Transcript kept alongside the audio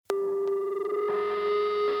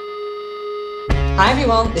Hi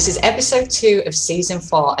everyone, this is episode 2 of season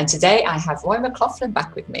 4, and today I have Roy McLaughlin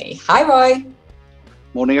back with me. Hi Roy.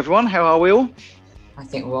 Morning everyone, how are we all? I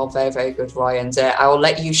think we're all very, very good, Roy, and I will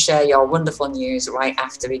let you share your wonderful news right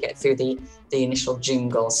after we get through the initial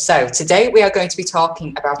jingle. So today we are going to be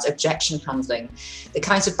talking about objection handling, the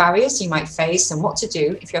kinds of barriers you might face and what to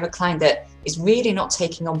do if you have a client that is really not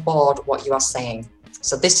taking on board what you are saying.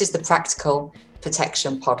 So this is the Practical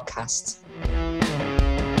Protection Podcast.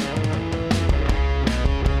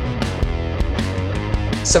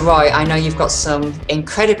 So Roy, I know you've got some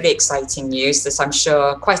incredibly exciting news that I'm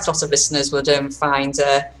sure quite a lot of listeners would find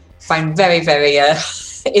very, very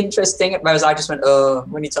interesting. Whereas I just went, oh,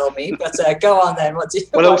 when you told me. But go on then. What do you?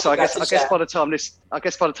 Well, also, I guess by the time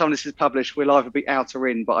this is published, we'll either be out or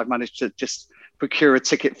in. But I've managed to just procure a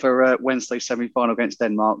ticket for Wednesday's semi-final against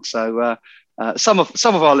Denmark. So some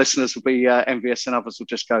of our listeners will be envious, and others will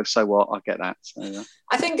just go, "So what? I get that." So,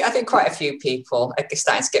 I think quite a few people are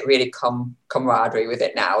starting to get really camaraderie with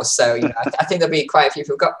it now. So I think there'll be quite a few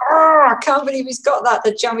people who go, "Oh, I can't believe he's got that,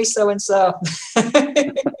 the jammy so and so."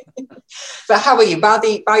 But how are you?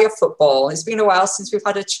 By your football, it's been a while since we've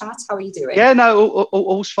had a chat. How are you doing? Yeah, no,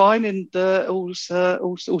 all's fine, and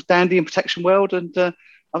all's dandy in protection world, and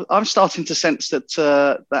I'm starting to sense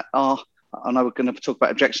that I know we're going to talk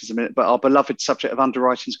about objections in a minute, but our beloved subject of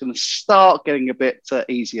underwriting is going to start getting a bit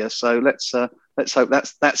easier. So let's hope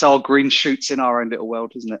that's our green shoots in our own little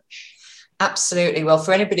world, isn't it? Absolutely. Well,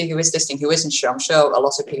 for anybody who is listening who isn't sure, I'm sure a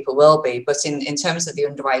lot of people will be, but in terms of the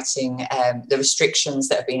underwriting, the restrictions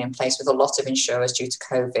that have been in place with a lot of insurers due to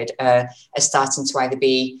COVID are starting to either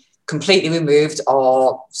be completely removed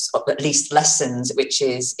or at least lessened, which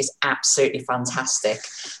is absolutely fantastic.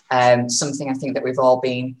 Something I think that we've all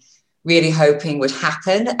been really hoping would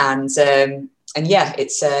happen, and yeah,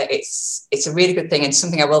 it's a really good thing. And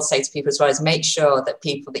something I will say to people as well is make sure that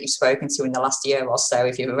people that you've spoken to in the last year or so,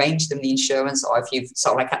 if you've arranged them the insurance, or if you've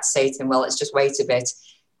sort of like had to say to them, well, let's just wait a bit,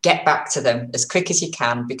 get back to them as quick as you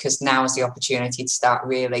can, because now is the opportunity to start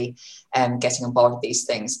really getting on board with these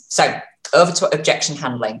things. So over to objection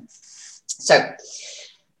handling. So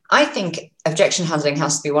I think objection handling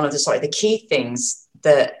has to be one of the key things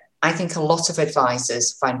that I think a lot of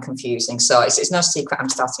advisors find confusing. So it's no secret I'm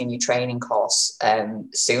starting a new training course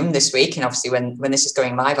soon this week. And obviously when this is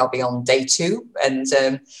going live, I'll be on day 2. And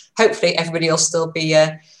hopefully everybody will still be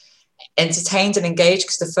entertained and engaged,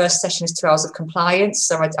 because the first session is 2 hours of compliance.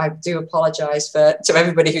 So I do apologise to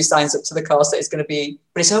everybody who signs up to the course that it's going to be,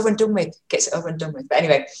 but it's over and done with, gets it over and done with. But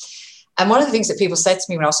anyway, and one of the things that people said to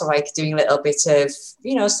me when I was doing a little bit of,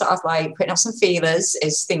 sort of like putting out some feelers,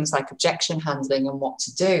 is things like objection handling and what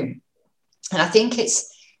to do. And I think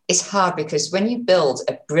it's hard, because when you build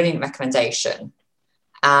a brilliant recommendation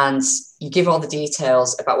and you give all the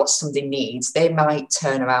details about what somebody needs, they might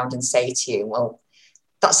turn around and say to you, well,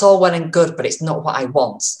 that's all well and good, but it's not what I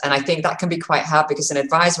want. And I think that can be quite hard, because an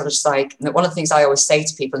advisor is like, one of the things I always say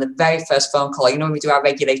to people in the very first phone call, when we do our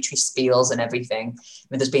regulatory spiels and everything,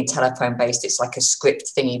 there's been telephone based, it's like a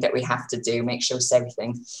script thingy that we have to do, make sure we say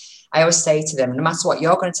everything. I always say to them, no matter what,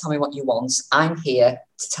 you're going to tell me what you want. I'm here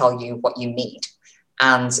to tell you what you need.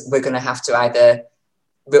 And we're going to have to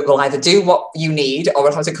we'll either do what you need, or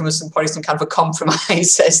we'll have to come with some kind of a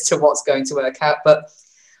compromise as to what's going to work out. But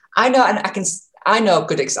I know, and I know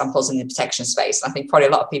good examples in the protection space. I think probably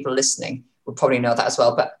a lot of people listening would probably know that as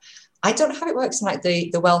well. But I don't know how it works in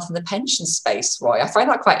the wealth and the pension space, Roy. I find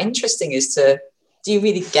that quite interesting do you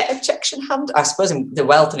really get objection handling? I suppose in the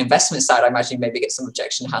wealth and investment side, I imagine you maybe get some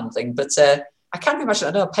objection handling. But I can't imagine,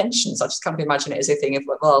 I know pensions, I just can't imagine it as a thing of,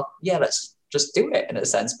 well, yeah, let's just do it in a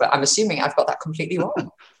sense. But I'm assuming I've got that completely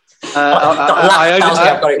wrong. I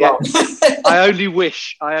only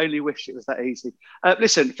wish it was that easy.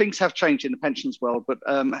 Listen, things have changed in the pensions world, but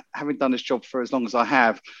having done this job for as long as I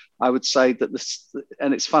have, I would say that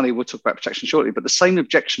and it's funny, we'll talk about protection shortly, but the same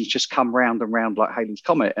objections just come round and round like Halley's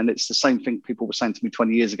Comet. And it's the same thing people were saying to me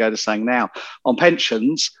 20 years ago, they're saying now. On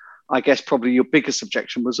pensions, I guess probably your biggest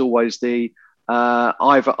objection was always the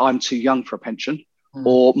either I'm too young for a pension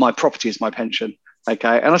or my property is my pension.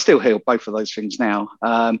 Okay, and I still hear both of those things now.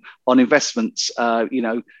 On investments, you're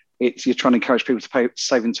trying to encourage people to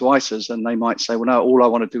save into ISAs, and they might say, well, no, all I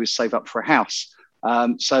want to do is save up for a house.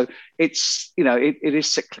 So it's, it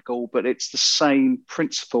is cyclical, but it's the same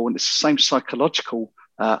principle and it's the same psychological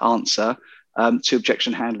answer to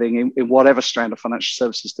objection handling in whatever strand of financial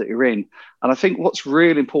services that you're in. And I think what's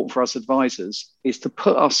really important for us advisors is to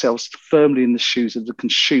put ourselves firmly in the shoes of the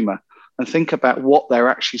consumer and think about what they're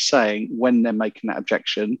actually saying when they're making that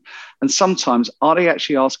objection. And sometimes, are they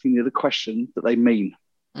actually asking you the question that they mean?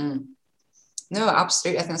 No,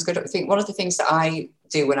 absolutely. I think that's good. I think one of the things that I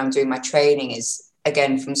do when I'm doing my training is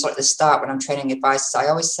again, from sort of the start when I'm training advisors, I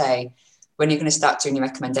always say, when you're going to start doing your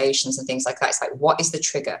recommendations and things like that, it's like, what is the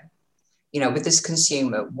trigger? With this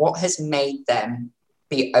consumer, what has made them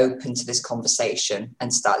be open to this conversation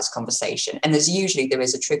and start this conversation? And there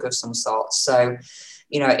is a trigger of some sort. So,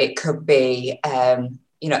 it could be,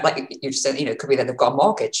 like you said, it could be that they've got a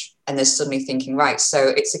mortgage and they're suddenly thinking, right, so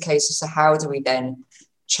it's a case of, so how do we then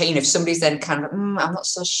change? If somebody's then kind of, I'm not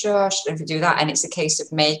so sure, should we do that? And it's a case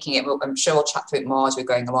of making it, I'm sure we'll chat through it more as we're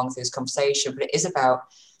going along through this conversation, but it is about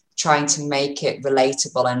trying to make it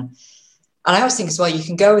relatable. And I always think as well, you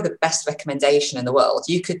can go with the best recommendation in the world.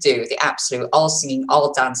 You could do the absolute all singing,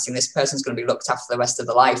 all dancing, this person's going to be looked after the rest of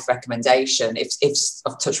their life recommendation, if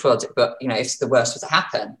of touch wood, but if the worst were to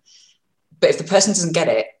happen. But if the person doesn't get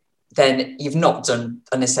it, then you've not done,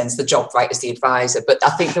 in a sense, the job right as the advisor. But I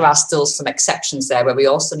think there are still some exceptions there where we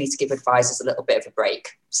also need to give advisors a little bit of a break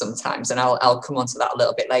sometimes. And I'll come on to that a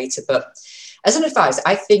little bit later. But as an advisor,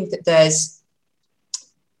 I think that there's,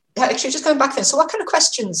 actually just going back then, so what kind of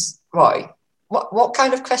questions, Roy, what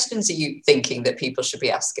kind of questions are you thinking that people should be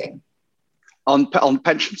asking? On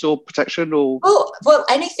pensions or protection or? Well,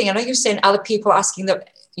 anything. I know you're saying other people asking the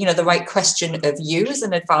right question of you as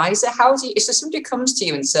an advisor. If somebody comes to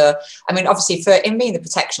you and so, I mean, obviously in the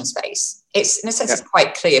protection space, it's in a sense, It's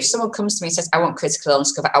quite clear. If someone comes to me and says, I want critical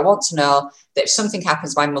illness cover, I want to know that if something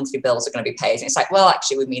happens, my monthly bills are going to be paid. And it's like, well,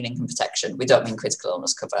 actually, we mean income protection. We don't mean critical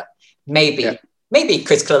illness cover. Maybe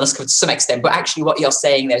critical illness cover to some extent, but actually what you're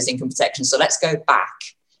saying there is income protection. So let's go back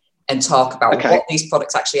and talk about what these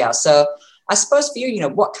products actually are. So I suppose for you,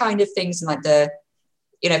 what kind of things, and like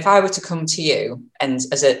if I were to come to you and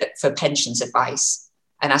for pensions advice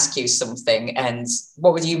and ask you something, and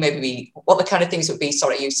what would you what the kind of things would be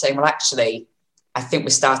sort of you saying, well, actually, I think we're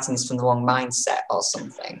starting this from the wrong mindset or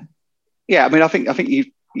something? Yeah, I mean, I think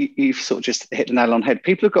you've sort of just hit the nail on the head.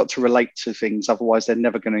 People have got to relate to things, otherwise they're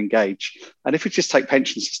never going to engage. And if we just take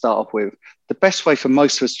pensions to start off with, the best way for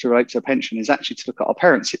most of us to relate to a pension is actually to look at our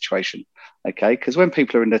parents' situation, okay? Because when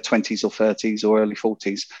people are in their 20s or 30s or early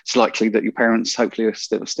 40s, it's likely that your parents, hopefully, are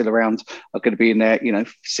still around, are going to be in their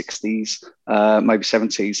 60s, maybe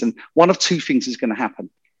 70s. And one of two things is going to happen.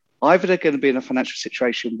 Either they're going to be in a financial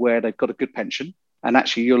situation where they've got a good pension, and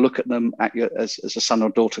actually you'll look at them as a son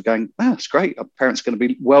or daughter going, oh, that's great. Our parents are going to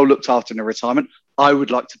be well looked after in their retirement. I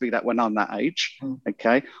would like to be that when I'm that age.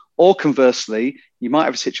 Okay. Or conversely, you might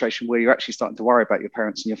have a situation where you're actually starting to worry about your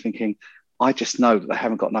parents and you're thinking, I just know that they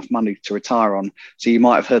haven't got enough money to retire on. So you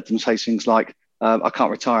might have heard them say things like, I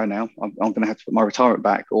can't retire now. I'm going to have to put my retirement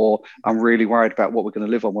back, or I'm really worried about what we're going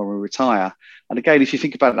to live on when we retire. And again, if you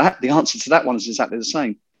think about that, the answer to that one is exactly the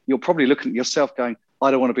same. You're probably looking at yourself going, I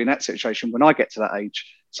don't want to be in that situation when I get to that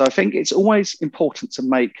age. So I think it's always important to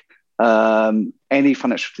make any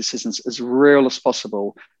financial decisions as real as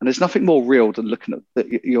possible. And there's nothing more real than looking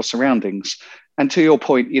at your surroundings. And to your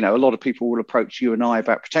point, a lot of people will approach you and I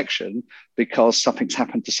about protection because something's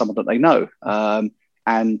happened to someone that they know.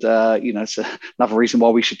 It's another reason why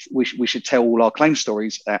we should tell all our claim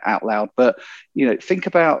stories out loud. But, think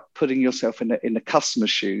about putting yourself in the customer's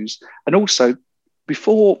shoes. And also,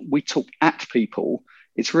 before we talk at people,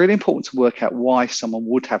 it's really important to work out why someone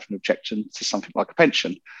would have an objection to something like a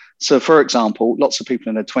pension. So, for example, lots of people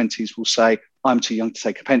in their 20s will say, I'm too young to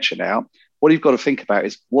take a pension out. What you've got to think about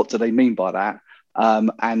is, what do they mean by that?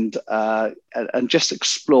 And just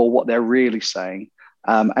explore what they're really saying.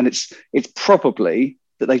 And it's probably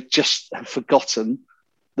that they just have forgotten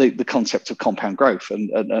the concept of compound growth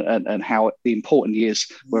and how the important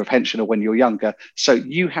years were a pension or when you're younger. So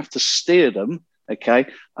you have to steer them. Okay,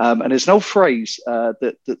 and there's an old phrase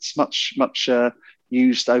that's much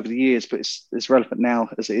used over the years, but it's as relevant now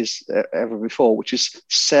as it is ever before, which is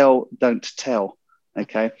sell, don't tell.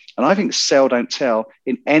 Okay, and I think sell, don't tell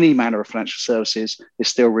in any manner of financial services is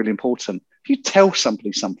still really important. If you tell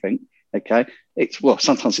somebody something, okay,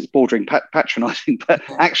 sometimes it's bordering patronizing, but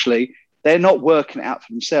actually they're not working it out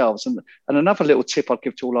for themselves. And another little tip I'd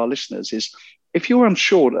give to all our listeners is, if you're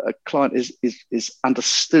unsure that a client is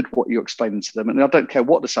understood what you're explaining to them, and I don't care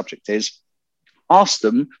what the subject is, ask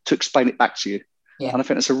them to explain it back to you. Yeah. And I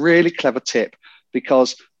think that's a really clever tip,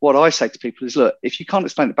 because what I say to people is, look, if you can't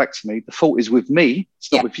explain it back to me, the fault is with me,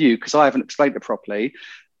 it's not with you, because I haven't explained it properly.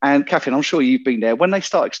 And Catherine, I'm sure you've been there. When they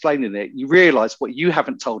start explaining it, you realise what you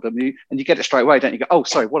haven't told them, and you get it straight away, don't you? Go, oh,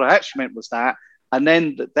 sorry, what I actually meant was that. And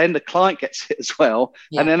then the client gets it as well.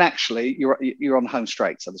 Yeah. And then actually you're on the home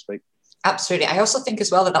straight, so to speak. Absolutely. I also think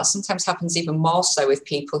as well that sometimes happens even more so with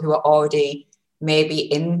people who are already maybe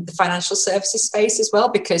in the financial services space as well,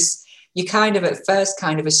 because you kind of at first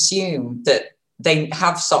kind of assume that they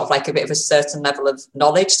have sort of like a bit of a certain level of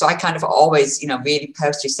knowledge. So I kind of always, really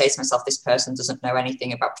purposely say to myself, this person doesn't know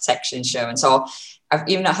anything about protection insurance. Or I've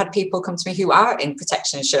even had people come to me who are in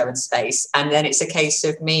protection insurance space. And then it's a case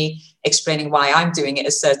of me explaining why I'm doing it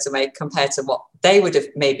a certain way compared to what they would have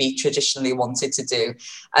maybe traditionally wanted to do.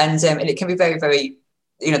 And it can be very, very,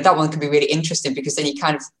 that one can be really interesting, because then you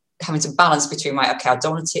kind of having to balance between, right, okay, I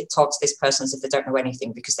don't want to talk to this person as if they don't know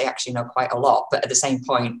anything, because they actually know quite a lot, but at the same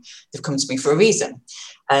point, they've come to me for a reason,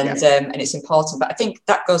 and it's important. But I think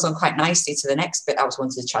that goes on quite nicely to the next bit I was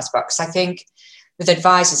wanting to chat about, because I think with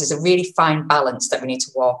advisors, there's a really fine balance that we need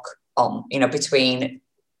to walk on, between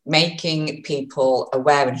making people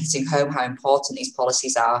aware and hitting home how important these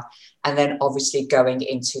policies are, and then obviously going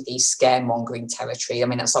into the scaremongering territory. I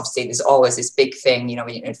mean, that's obviously, there's always this big thing, when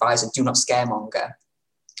you're an advisor, do not scaremonger.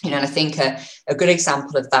 And I think a good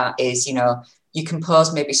example of that is, you can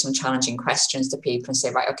pose maybe some challenging questions to people and say,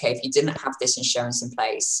 right, okay, if you didn't have this insurance in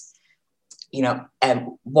place,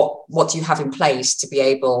 what do you have in place to be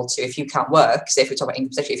able to, if you can't work, say if we talk about income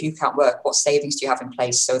protection, if you can't work, what savings do you have in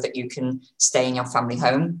place so that you can stay in your family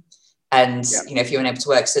home? And, if you're unable to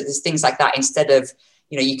work. So there's things like that, instead of,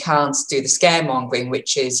 you can't do the scaremongering,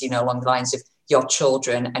 which is, along the lines of your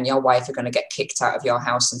children and your wife are going to get kicked out of your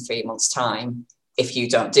house in 3 months' time if you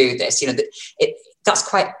don't do this. That's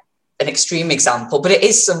quite an extreme example, but it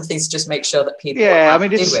is something to just make sure that people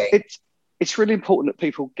it's really important that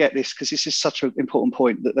people get this, because this is such an important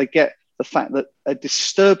point, that they get the fact that a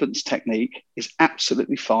disturbance technique is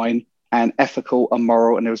absolutely fine and ethical and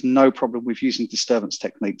moral, and there was no problem with using disturbance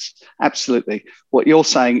techniques. Absolutely. What you're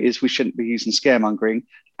saying is we shouldn't be using scaremongering,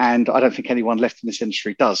 and I don't think anyone left in this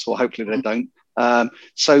industry does, or hopefully they don't.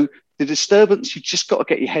 So the disturbance, you just got to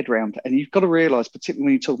get your head around, and you've got to realise, particularly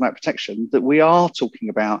when you talk about protection, that we are talking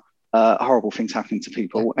about horrible things happening to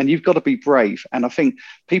people, and you've got to be brave. And I think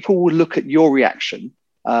people will look at your reaction,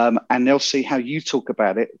 and they'll see how you talk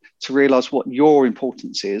about it to realise what your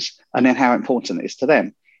importance is, and then how important it is to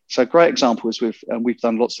them. So a great example is we've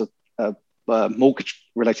done lots of mortgage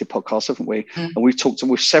related podcasts, haven't we? And we've talked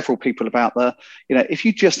with several people about if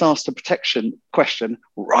you just ask the protection question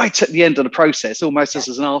right at the end of the process, almost as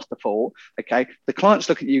an afterthought, okay, the client's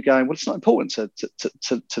looking at you going, well, it's not important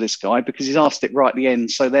to this guy because he's asked it right at the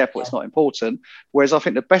end, so therefore it's not important. Whereas I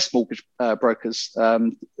think the best mortgage brokers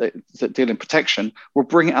that deal in protection will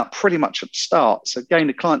bring it up pretty much at the start. So again,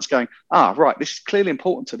 the client's going, right, this is clearly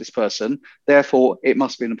important to this person, therefore it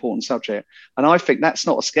must be an important subject. And I think that's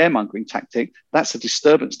not a scaremongering tactic, that's a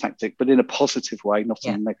disturbance tactic, but in a positive way, not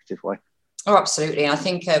in a negative way. Oh, absolutely. And I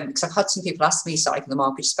think because I've had some people ask me, sort of in the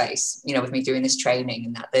mortgage space, with me doing this training,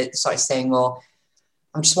 and that they're sort of saying, well,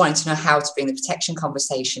 I'm just wanting to know how to bring the protection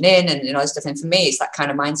conversation in, and all this stuff. And for me, it's that kind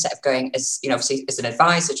of mindset of going, as obviously as an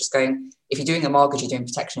advisor, just going, if you're doing a mortgage, you're doing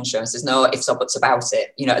protection insurance, there's no ifs or buts about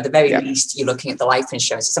it. At the very least, you're looking at the life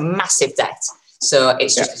insurance. It's a massive debt. So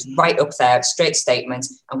it's just right up there, straight statement.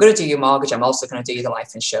 I'm going to do your mortgage. I'm also going to do you the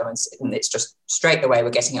life insurance. And it's just straight away, we're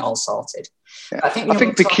getting it all sorted. Yeah. I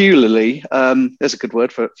think peculiarly, there's a good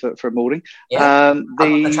word for a morning. Yeah. I'm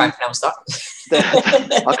going to try and pronounce that.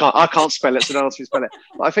 I can't spell it, so no one else will spell it.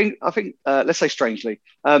 But I think let's say strangely,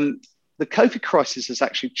 the COVID crisis has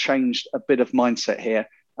actually changed a bit of mindset here.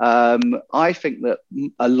 I think that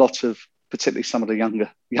a lot of, particularly some of the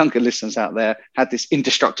younger listeners out there, had this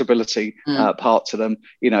indestructibility part to them.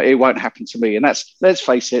 It won't happen to me. And that's, let's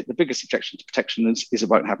face it, the biggest objection to protection is it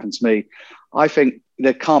won't happen to me. I think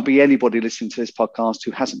there can't be anybody listening to this podcast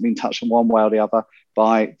who hasn't been touched in one way or the other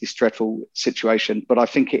by this dreadful situation. But I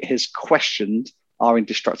think it has questioned our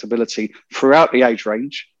indestructibility throughout the age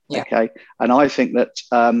range. Yeah. Okay. And I think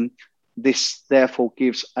that this therefore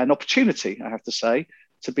gives an opportunity, I have to say,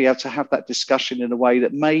 to be able to have that discussion in a way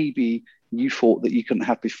that maybe you thought that you couldn't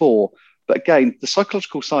have before. But again, the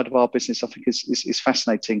psychological side of our business, I think, is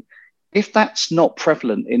fascinating. If that's not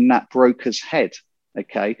prevalent in that broker's head,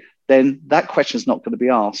 okay, then that question is not going to be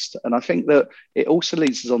asked. And I think that it also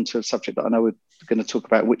leads us on to a subject that I know we're going to talk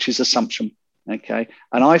about, which is assumption, okay?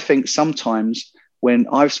 And I think sometimes when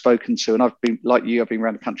I've spoken to, and I've been, like you, I've been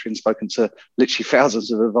around the country and spoken to literally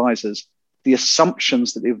thousands of advisors, the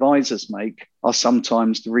assumptions that the advisors make are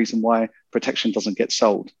sometimes the reason why protection doesn't get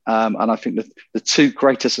sold. And I think that the two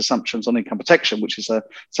greatest assumptions on income protection, which is a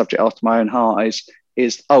subject after my own heart,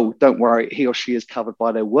 is, oh, don't worry, he or she is covered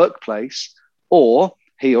by their workplace, or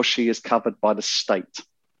he or she is covered by the state.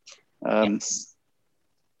 Yes.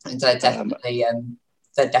 And they're definitely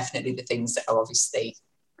the things that are obviously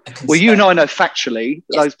well, you and I know factually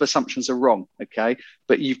those assumptions are wrong, okay?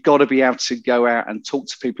 But you've got to be able to go out and talk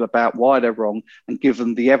to people about why they're wrong and give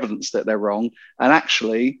them the evidence that they're wrong. And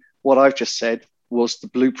actually, what I've just said was the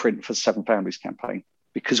blueprint for the Seven Families campaign,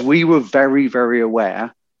 because we were very, very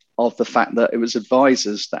aware of the fact that it was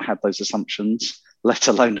advisors that had those assumptions, let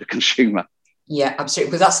alone the consumer. Yeah,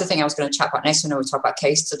 absolutely. But that's the thing I was going to chat about next when we talk about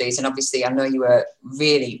case studies. And obviously, I know you were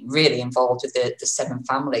really, really involved with the Seven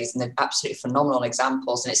Families, and they're absolutely phenomenal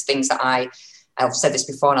examples. And it's things that I've said this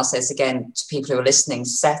before, and I'll say this again to people who are listening: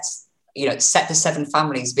 set the Seven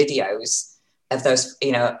Families videos of those,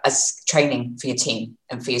 as training for your team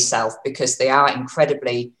and for yourself, because they are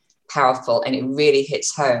incredibly powerful, and it really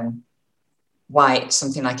hits home why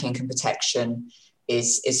something like income protection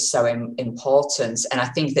is so important. And I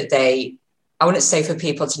think that I wouldn't say for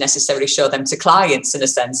people to necessarily show them to clients in a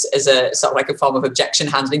sense as a sort of like a form of objection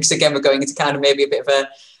handling, because again, we're going into kind of maybe a bit of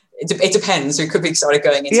it depends. We could be sort of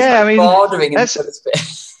going into bordering.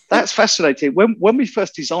 That's fascinating. When we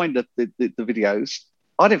first designed the videos,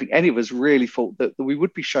 I don't think any of us really thought that we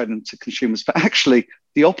would be showing them to consumers, but actually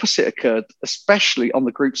the opposite occurred, especially on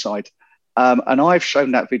the group side. And I've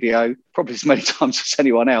shown that video probably as many times as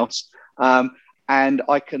anyone else. And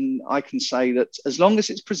I can say that as long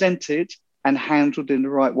as it's presented and handled in the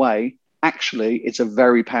right way, actually, it's a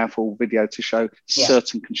very powerful video to show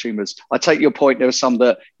certain consumers. I take your point. There are some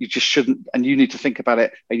that you just shouldn't, and you need to think about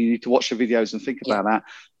it, and you need to watch the videos and think about that.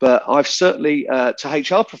 But I've certainly, to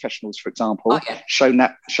HR professionals, for example, shown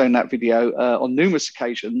that video on numerous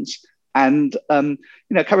occasions. And coming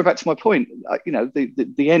back to my point,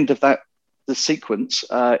 the end of the sequence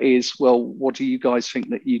is, well, what do you guys think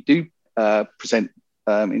that you do present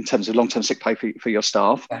in terms of long-term sick pay for your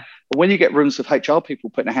staff? But when you get rooms of HR people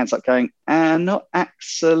putting their hands up going, I'm not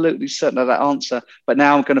absolutely certain of that answer, but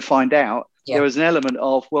now I'm going to find out. There was an element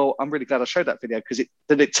of, well, I'm really glad I showed that video, because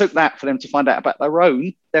it took that for them to find out about their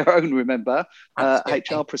own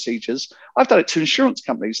HR procedures. I've done it to insurance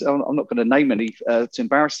companies. I'm not going to name any to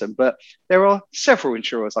embarrass them, but there are several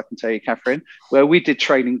insurers, I can tell you, Catherine, where we did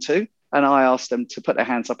training to, and I asked them to put their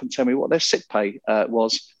hands up and tell me what their sick pay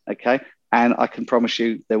was. Okay. And I can promise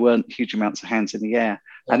you there weren't huge amounts of hands in the air.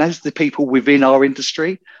 And as the people within our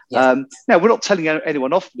industry, now we're not telling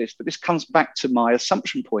anyone off for this, but this comes back to my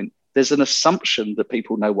assumption point. There's an assumption that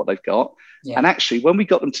people know what they've got. And actually, when we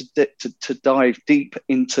got them to dive deep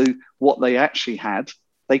into what they actually had,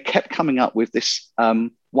 they kept coming up with this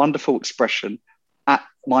wonderful expression, at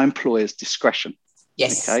my employer's discretion.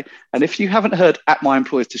 Yes. Okay. And if you haven't heard at my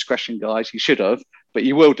employer's discretion, guys, you should have, but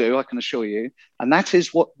you will do, I can assure you. And that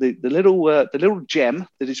is what the little gem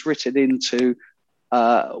that is written into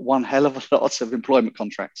one hell of a lot of employment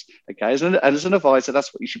contracts. Okay. As an advisor,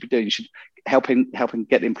 that's what you should be doing. You should helping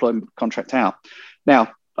get the employment contract out.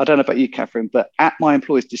 Now, I don't know about you, Catherine, but at my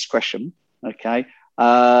employer's discretion, okay,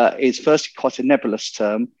 is firstly quite a nebulous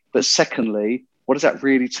term, but secondly, what does that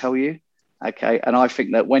really tell you? Okay, and I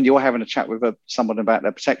think that when you're having a chat with someone about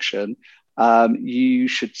their protection, you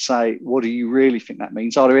should say, what do you really think that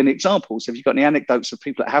means? Are there any examples? Have you got any anecdotes of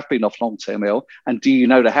people that have been off long-term ill, and do you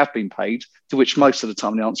know they have been paid? To which most of the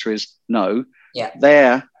time the answer is no.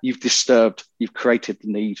 There, you've created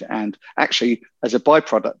the need. And actually, as a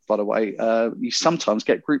byproduct, by the way, you sometimes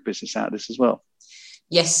get group business out of this as well.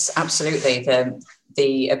 Yes, absolutely.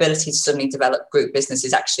 The ability to suddenly develop group business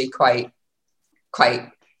is actually quite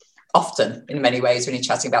often in many ways when you're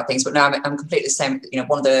chatting about things. But no, I'm completely the same.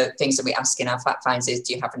 One of the things that we ask in our fact finds is,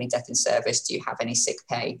 do you have any death in service? Do you have any sick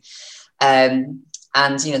pay? And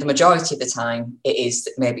the majority of the time it is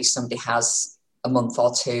that maybe somebody has a month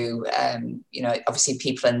or two. Obviously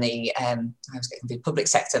people in the public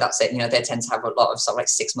sector, that's it. They tend to have a lot of sort of like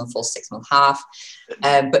 6 month full, 6 month half.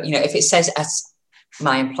 But if it says at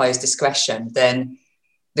my employer's discretion, then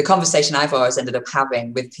the conversation I've always ended up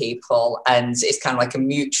having with people, and it's kind of like a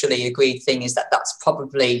mutually agreed thing, is that that's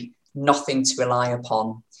probably nothing to rely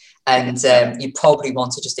upon. And you probably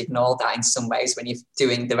want to just ignore that in some ways when you're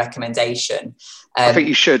doing the recommendation. I think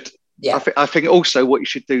you should. Yeah. I think also what you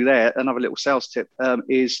should do there, another little sales tip,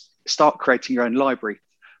 is start creating your own library.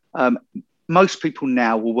 Most people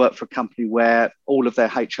now will work for a company where all of their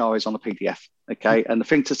HR is on a PDF. Okay. And the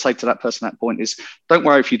thing to say to that person at that point is, don't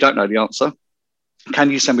worry if you don't know the answer.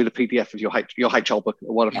 Can you send me the PDF of your HR book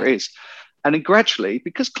or whatever it is? And then gradually,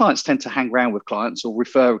 because clients tend to hang around with clients or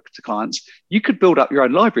refer to clients, you could build up your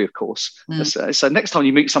own library, of course. So next time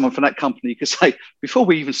you meet someone from that company, you could say, before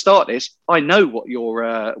we even start this, I know what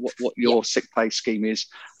your sick pay scheme is.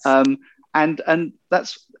 And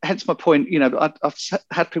that's hence my point. I've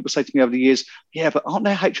had people say to me over the years, but aren't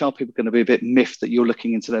their HR people going to be a bit miffed that you're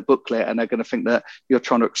looking into their booklet and they're going to think that you're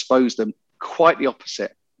trying to expose them? Quite the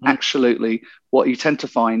opposite. Actually, what you tend to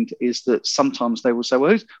find is that sometimes they will say,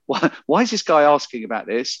 well, why is this guy asking about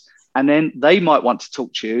this? And then they might want to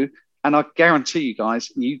talk to you. And I guarantee you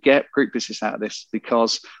guys, you get group business out of this,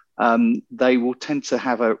 because they will tend to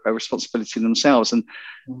have a responsibility themselves. And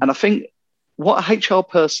I think what a HR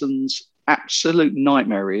person's absolute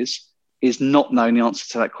nightmare is not knowing the answer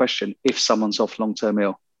to that question if someone's off long-term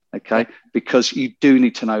ill, okay? Because you do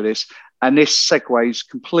need to know this. And this segues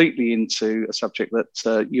completely into a subject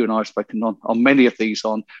that you and I have spoken on many of these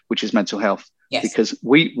on, which is mental health. Yes. Because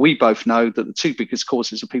we both know that the two biggest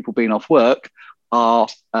causes of people being off work are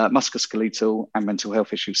musculoskeletal and mental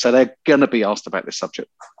health issues. So they're going to be asked about this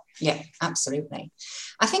subject. Yeah, absolutely.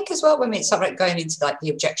 I think as well, when we start going into like the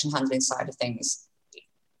objection handling side of things,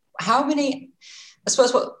 how many, I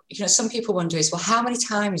suppose what, some people wonder is, well, how many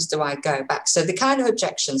times do I go back? So the kind of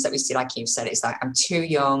objections that we see, like you said, it's like, I'm too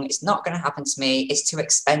young, it's not going to happen to me, it's too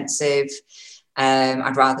expensive.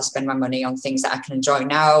 I'd rather spend my money on things that I can enjoy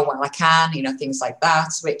now while I can, things like that,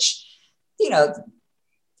 which,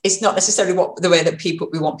 it's not necessarily the way that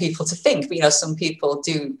we want people to think, but, some people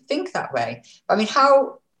do think that way. I mean,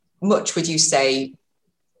 how much would you say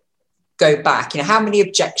go back? How many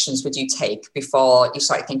objections would you take before you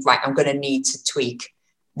start to think, right, I'm going to need to tweak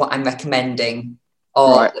what I'm recommending,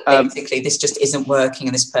 or basically this just isn't working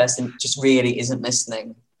and this person just really isn't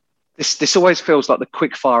listening? This always feels like the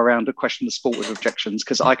quick fire round of question the sport with objections,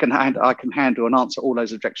 because I can handle and answer all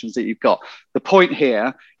those objections that you've got. The point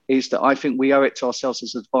here is that I think we owe it to ourselves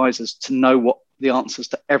as advisors to know what the answers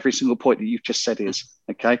to every single point that you've just said is.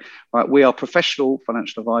 Okay, right? We are professional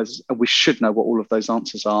financial advisors, and we should know what all of those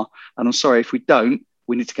answers are. And I'm sorry if we don't,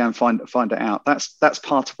 we need to go and find it out. That's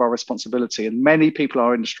part of our responsibility. And many people in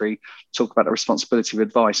our industry talk about the responsibility of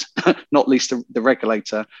advice, not least the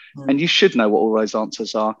regulator. And you should know what all those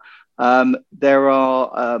answers are. There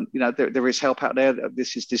are, there is help out there.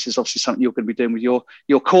 This is obviously something you're going to be doing with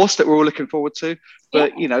your course that we're all looking forward to.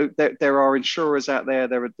 But there are insurers out there.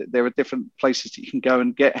 There are different places that you can go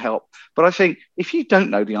and get help. But I think if you don't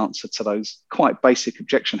know the answer to those quite basic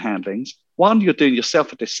objection handlings, one, you're doing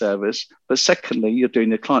yourself a disservice, but secondly, you're doing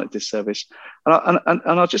your client a disservice. And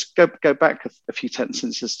I'll just go back a few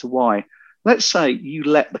sentences as to why. Let's say you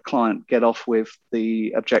let the client get off with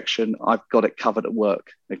the objection, I've got it covered at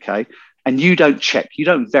work, okay? And you don't check, you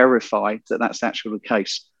don't verify that that's actually the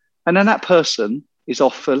case. And then that person is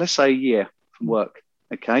off for, let's say, a year from work,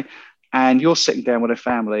 okay? And you're sitting down with a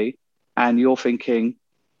family and you're thinking,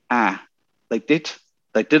 they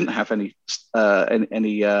didn't have any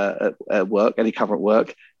work, any cover at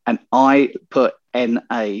work. And I put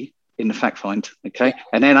NA in the fact find, okay?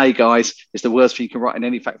 And NA, guys, is the worst thing you can write in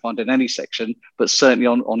any fact find in any section, but certainly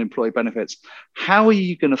on employee benefits. How are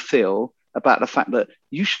you going to feel about the fact that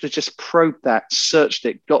you should have just probed that, searched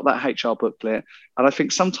it, got that HR booklet? And I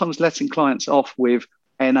think sometimes letting clients off with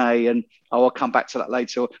NA and, I'll come back to that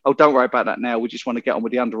later, or, don't worry about that now, we just want to get on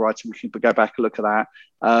with the underwriting, we can go back and look at that,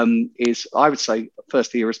 is, I would say,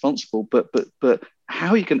 firstly, irresponsible, but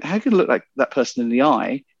how you can look like that person in the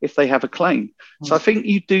eye if they have a claim. So I think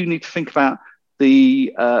you do need to think about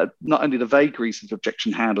the not only the vagaries of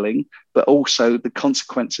objection handling, but also the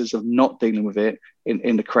consequences of not dealing with it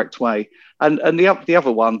in the correct way. And the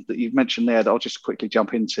other one that you've mentioned there that I'll just quickly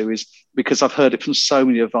jump into is, because I've heard it from so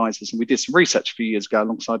many advisors, and we did some research a few years ago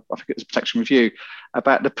alongside, I think it was Protection Review,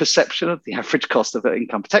 about the perception of the average cost of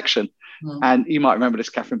income protection. And you might remember this,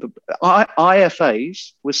 Catherine, but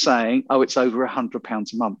IFAs were saying, it's over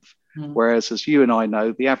 £100 a month. Whereas, as you and I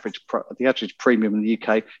know, the average premium in the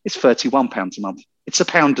UK is £31 a month. It's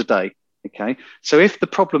 £1 a day. Okay, so if the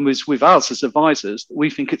problem is with us as advisors,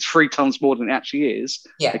 we think it's 3 times more than it actually is.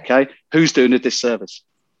 Okay, who's doing a disservice?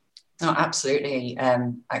 No, absolutely.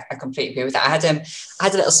 I completely agree with that. I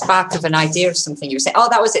had a little spark of an idea of something you were saying. Oh,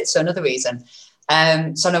 that was it. So another reason.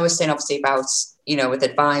 So I was saying obviously about, with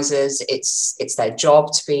advisors, it's their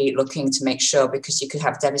job to be looking to make sure, because you could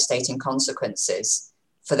have devastating consequences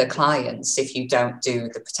for the clients if you don't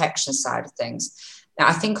do the protection side of things. Now,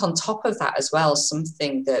 I think on top of that as well,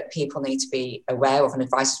 something that people need to be aware of and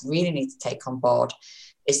advisors really need to take on board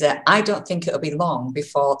is that I don't think it'll be long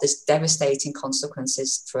before there's devastating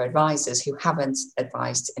consequences for advisors who haven't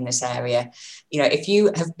advised in this area.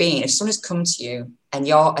 If someone has come to you and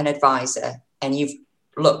you're an advisor and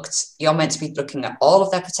you're meant to be looking at all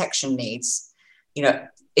of their protection needs,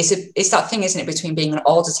 it's that thing, isn't it, between being an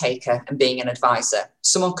order taker and being an advisor.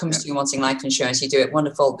 Someone comes to you wanting life insurance, you do it,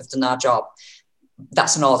 wonderful, we've done our job.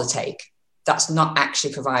 That's an order take. That's not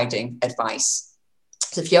actually providing advice.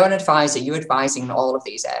 So if you're an advisor, you're advising in all of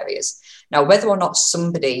these areas. Now, whether or not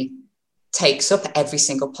somebody takes up every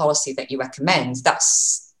single policy that you recommend,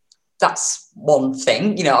 that's one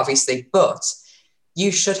thing, obviously, but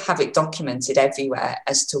you should have it documented everywhere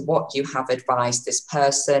as to what you have advised this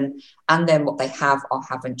person, and then what they have or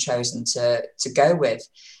haven't chosen to go with.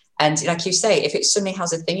 And like you say, if it suddenly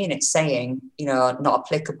has a thing in it saying, not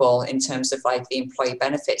applicable in terms of like the employee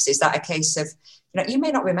benefits, is that a case of, you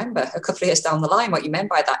may not remember a couple of years down the line what you meant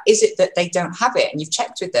by that? Is it that they don't have it and you've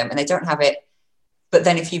checked with them and they don't have it? But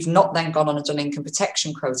then if you've not then gone on and done income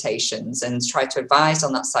protection quotations and tried to advise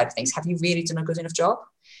on that side of things, have you really done a good enough job?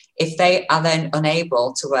 If they are then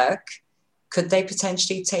unable to work, could they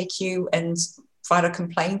potentially take you and file a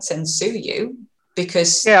complaint and sue you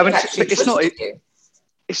because it's not you?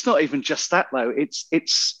 It's not even just that though. It's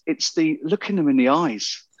the looking them in the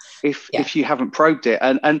eyes if you haven't probed it.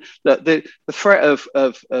 And the threat of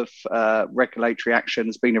regulatory action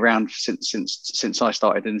has been around since I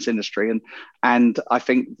started in this industry. And I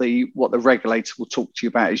think what the regulator will talk to you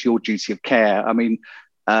about is your duty of care. I mean,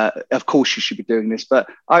 of course you should be doing this, but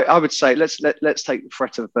I would say let's take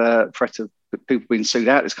the threat of people being sued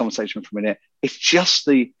out of this conversation for a minute. It's just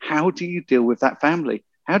how do you deal with that family?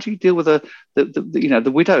 How do you deal with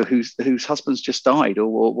the widow whose husband's just died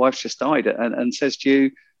or wife's just died and says to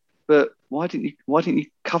you, but why didn't you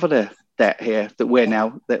cover their debt here that we're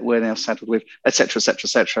now saddled with, etc., etc.,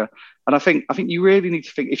 etc. And I think you really need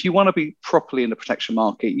to think, if you want to be properly in the protection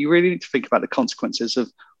market, you really need to think about the consequences of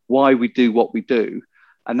why we do what we do.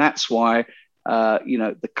 And that's why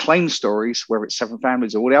the claim stories, whether it's Seven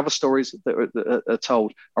Families or all the other stories that are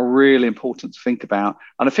told, are really important to think about.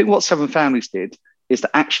 And I think what Seven Families did is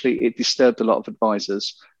that actually it disturbed a lot of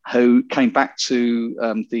advisors who came back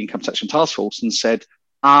to the Income Protection Task Force and said,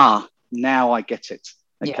 now I get it.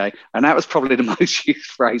 Okay. Yeah. And that was probably the most used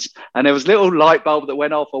phrase. And there was a little light bulb that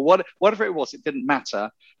went off, or whatever it was, it didn't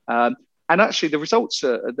matter. And actually the results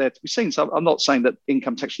are there to be seen. So I'm not saying that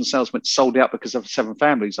income protection sales went sold out because of Seven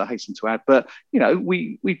Families, I hasten to add, but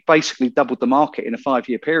we basically doubled the market in a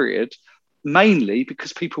 5-year period, mainly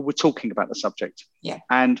because people were talking about the subject. Yeah.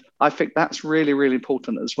 And I think that's really, really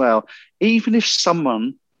important as well. Even if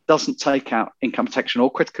someone doesn't take out income protection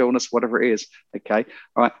or critical illness, whatever it is, okay,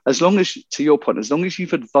 all right, as long as, to your point, as long as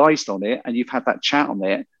you've advised on it and you've had that chat on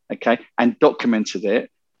it, okay, and documented it,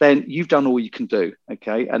 then you've done all you can do,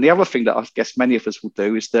 okay? And the other thing that I guess many of us will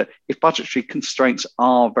do is that if budgetary constraints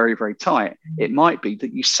are very, very tight, it might be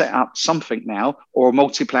that you set up something now or a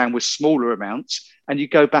multi-plan with smaller amounts and you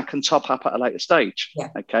go back and top up at a later stage,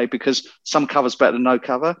 okay? Because some cover's better than no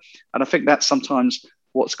cover. And I think that's sometimes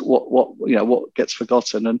what gets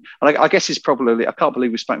forgotten. And I guess it's probably, I can't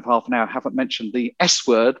believe we spent for half an hour, haven't mentioned the S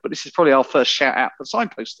word, but this is probably our first shout out for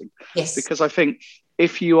signposting. Yes. Because I think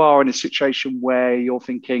if you are in a situation where you're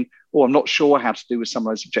thinking, I'm not sure how to do with some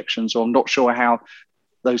of those objections, or I'm not sure how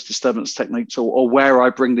those disturbance techniques or where I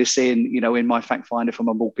bring this in, in my fact find, if I'm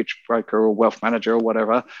a mortgage broker or wealth manager or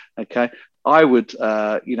whatever, okay, I would,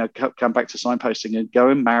 come back to signposting and go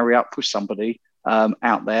and marry up with somebody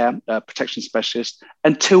out there, a protection specialist,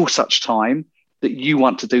 until such time that you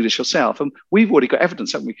want to do this yourself. And we've already got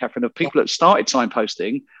evidence, haven't we, Catherine, of people that started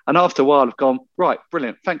signposting and after a while have gone, right,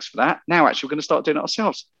 brilliant, thanks for that. Now actually we're going to start doing it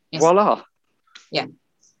ourselves. Yes. Voila. Yeah.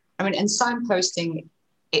 I mean, and signposting,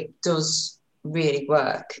 it does really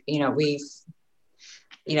work. I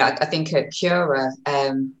think at Cura,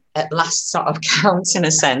 at last sort of count, in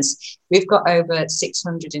a sense, we've got over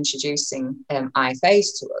 600 introducing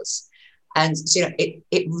IFAs to us. And so,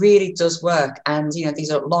 it really does work. And,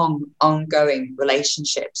 these are long, ongoing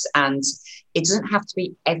relationships. And it doesn't have to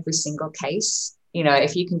be every single case.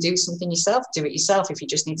 If you can do something yourself, do it yourself. If you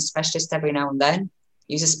just need a specialist every now and then,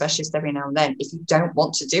 use a specialist every now and then. If you don't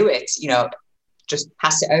want to do it, just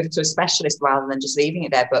pass it over to a specialist rather than just leaving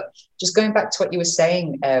it there. But just going back to what you were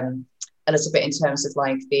saying a little bit in terms of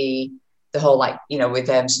like the whole, with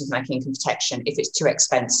something like income protection, if it's too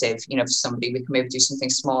expensive, for somebody, we can maybe do something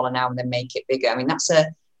smaller now and then make it bigger. I mean, that's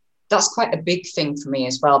quite a big thing for me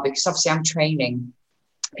as well, because obviously I'm training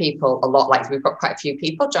people a lot. Like we've got quite a few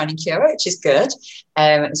people joining Cura, which is good.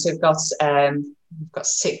 And so we've got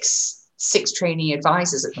six trainee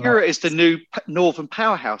advisors at the moment. Cura is the new Northern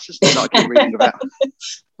powerhouse, isn't it? I keep reading about.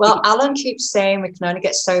 Well, Alan keeps saying we can only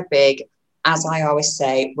get so big. As I always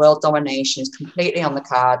say, world domination is completely on the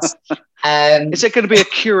cards. Is it going to be a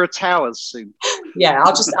Cura Towers soon? Yeah,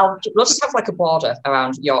 we'll just have like a border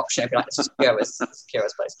around Yorkshire, be like, this is Cura's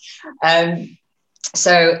place.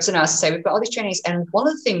 So now, as I say, we've got all these trainees, and one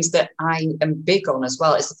of the things that I am big on as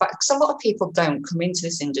well is the fact, because a lot of people don't come into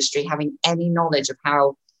this industry having any knowledge of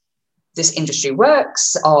how this industry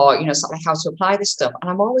works, or sort of like how to apply this stuff. And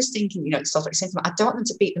I'm always thinking, sort of like saying to them, I don't want them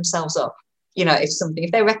to beat themselves up.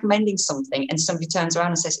 If they're recommending something and somebody turns around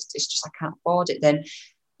and says it's just I can't afford it, then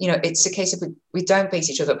it's a case of we don't beat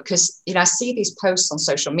each other up, because, I see these posts on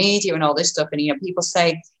social media and all this stuff, and, people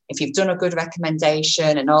say, if you've done a good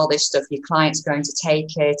recommendation and all this stuff, your client's going to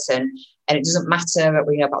take it, and it doesn't matter,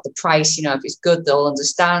 about the price, if it's good, they'll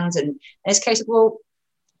understand. And it's a case of, well,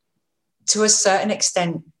 to a certain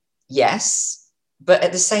extent, yes, but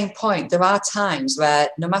at the same point, there are times where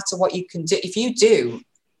no matter what you can do, if you do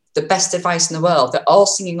the best advice in the world, they're all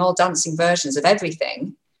singing, all dancing versions of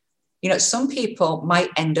everything, some people might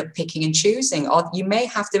end up picking and choosing, or they may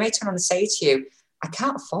turn around and say to you, I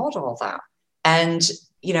can't afford all that. And,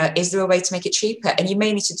 is there a way to make it cheaper? And you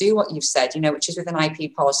may need to do what you've said, which is with an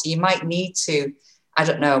IP policy. You might need to, I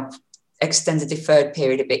don't know, extend the deferred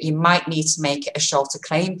period a bit. You might need to make it a shorter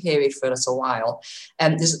claim period for a little while.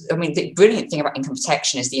 The brilliant thing about income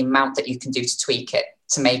protection is the amount that you can do to tweak it,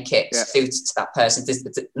 to make it suited to that person.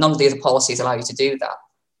 None of the other policies allow you to do that.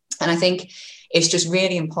 And I think it's just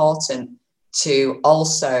really important to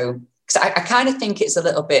also, because I kind of think it's a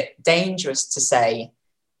little bit dangerous to say,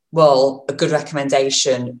 well, a good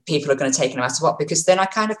recommendation, people are going to take it no matter what, because then I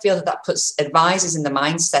kind of feel that puts advisors in the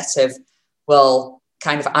mindset of, well,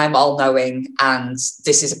 kind of, I'm all knowing and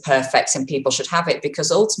this is a perfect and people should have it,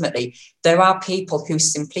 because ultimately there are people who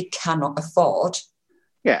simply cannot afford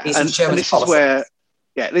these insurance policies.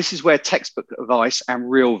 This is where textbook advice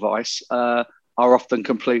and real advice are often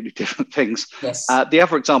completely different things. Yes. The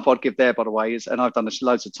other example I'd give there, by the way, is, and I've done this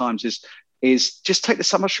loads of times, is just take the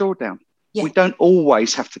sum assured down. Yeah. We don't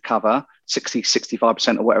always have to cover 60,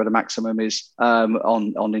 65% or whatever the maximum is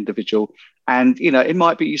on individual. And, it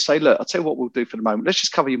might be you say, look, I'll tell you what we'll do for the moment. Let's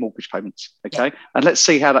just cover your mortgage payments. Okay. Yeah. And let's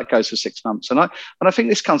see how that goes for 6 months. And I think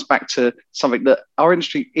this comes back to something that our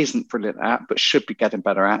industry isn't brilliant at, but should be getting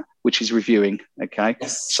better at, which is reviewing. Okay.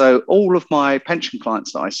 Yes. So all of my pension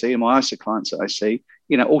clients that I see and my ISA clients that I see,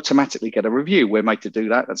 automatically get a review. We're made to do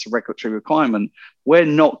that. That's a regulatory requirement. We're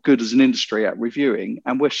not good as an industry at reviewing,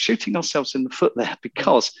 and we're shooting ourselves in the foot there,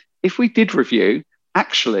 because if we did review,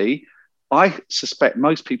 actually, I suspect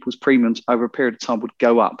most people's premiums over a period of time would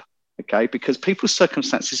go up, okay? Because people's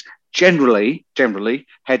circumstances generally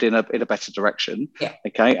head in a better direction,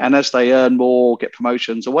 okay? And as they earn more, get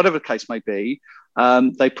promotions, or whatever the case may be,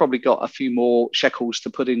 they probably got a few more shekels to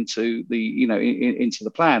put into the, into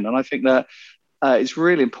the plan. And I think that it's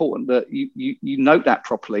really important that you note that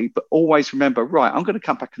properly, but always remember, right, I'm going to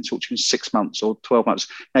come back and talk to you in 6 months or 12 months.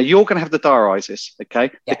 Now, you're going to have to diarise this, okay?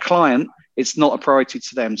 Yeah. The client, it's not a priority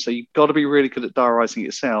to them. So you've got to be really good at diarising it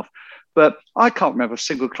yourself. But I can't remember a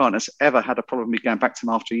single client that's ever had a problem with going back to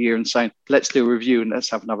them after a year and saying, let's do a review and let's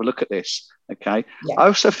have another look at this, okay? Yeah. I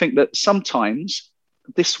also think that sometimes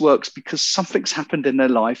this works because something's happened in their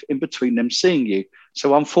life in between them seeing you.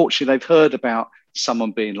 So unfortunately, they've heard about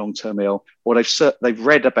someone being long-term ill, or they've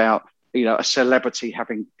read about a celebrity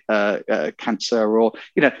having cancer, or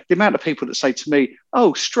the amount of people that say to me,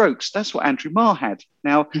 oh, strokes, that's what Andrew Marr had.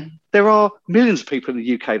 Now, there are millions of people in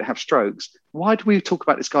the UK that have strokes. Why do we talk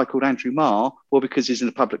about this guy called Andrew Marr? Well, because he's in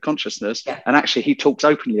the public consciousness, and actually he talks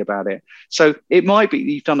openly about it. So it might be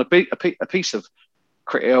you've done a piece of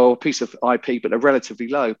or a piece of IP, but they're relatively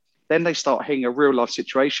low. Then they start hearing a real life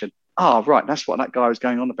situation. Right, that's what that guy was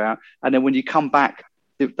going on about. And then when you come back,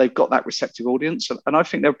 they've got that receptive audience. And I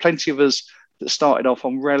think there are plenty of us that started off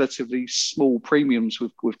on relatively small premiums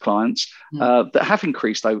with clients that have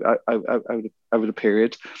increased over the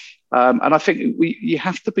period. And I think you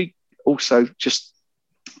have to be also just,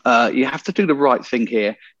 you have to do the right thing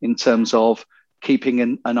here in terms of keeping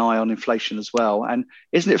an eye on inflation as well. And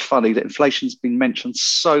isn't it funny that inflation's been mentioned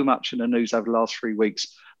so much in the news over the last 3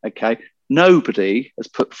 weeks? Okay. Nobody has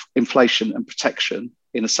put inflation and protection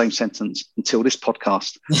in the same sentence until this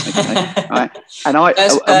podcast. Okay? Right? And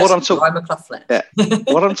what I'm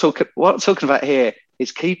talking about here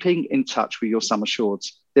is keeping in touch with your sum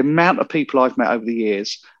assureds. The amount of people I've met over the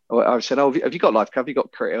years, I've said, oh, have you got life cover? Have you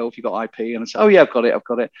got critical? Have you got IP? And I said, oh yeah, I've got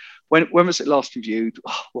it. When was it last reviewed?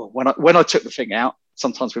 When I took the thing out,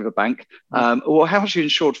 sometimes with a bank. Well, how much are you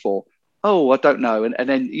insured for? Oh, I don't know. And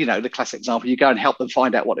then, the classic example, you go and help them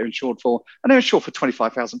find out what they're insured for. And they're insured for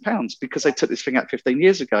 £25,000 because they took this thing out 15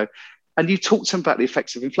 years ago. And you talk to them about the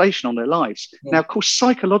effects of inflation on their lives. Yeah. Now, of course,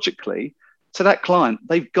 psychologically, to that client,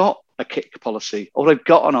 they've got a kick policy, or they've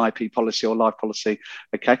got an IP policy or life policy.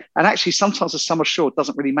 Okay. And actually, sometimes the sum assured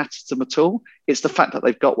doesn't really matter to them at all. It's the fact that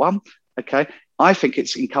they've got one. Okay. I think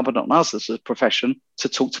it's incumbent on us as a profession to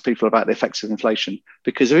talk to people about the effects of inflation,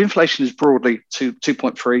 because if inflation is broadly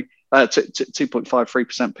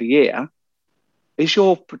 2.53% per year, is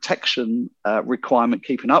your protection requirement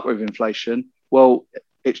keeping up with inflation? Well,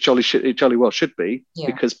 it jolly well should be,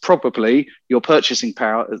 because probably your purchasing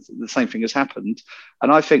power, the same thing has happened.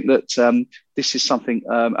 And I think that this is something,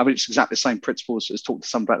 I mean, it's exactly the same principles as talk to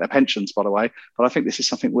someone about their pensions, by the way, but I think this is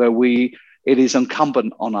something where it is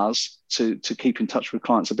incumbent on us to keep in touch with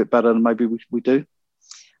clients a bit better than maybe we do.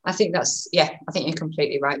 I think I think you're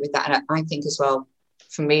completely right with that. And I think as well,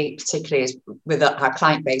 for me, particularly is with our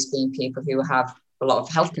client base being people who have a lot of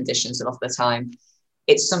health conditions a lot of the time,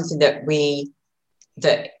 it's something that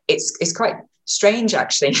it's quite strange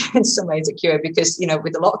actually in some ways at Cure, because, you know,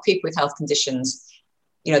 with a lot of people with health conditions,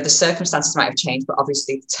 you know, the circumstances might have changed, but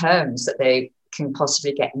obviously the terms that they can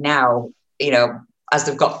possibly get now, you know, as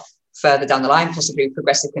they've got further down the line, possibly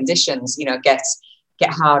progressive conditions, you know, get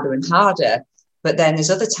harder and harder. But then there's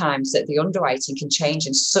other times that the underwriting can change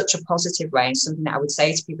in such a positive way. And something that I would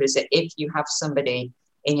say to people is that if you have somebody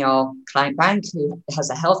in your client bank who has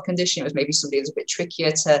a health condition, it was maybe somebody who's a bit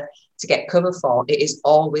trickier to get cover for, it is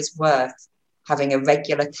always worth having a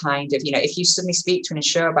regular kind of, you know, if you suddenly speak to an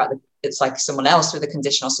insurer about it's like someone else with a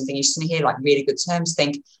condition or something, you suddenly hear like really good terms,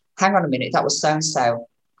 think, hang on a minute, that was so-and-so.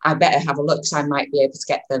 I better have a look because I might be able to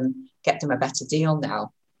get them a better deal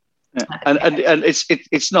now. Yeah. And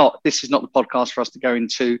it's not, this is not the podcast for us to go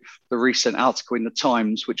into the recent article in the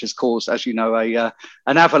Times, which has caused, as you know,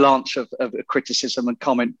 an avalanche of criticism and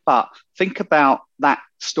comment. But think about that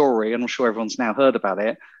story, and I'm sure everyone's now heard about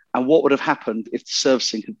it, and what would have happened if the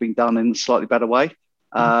servicing had been done in a slightly better way.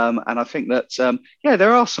 And I think that,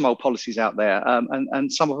 there are some old policies out there,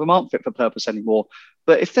 and some of them aren't fit for purpose anymore.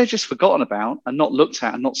 But if they're just forgotten about and not looked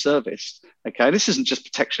at and not serviced, okay, this isn't just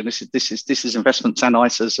protection. This is investments and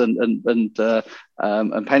ISAs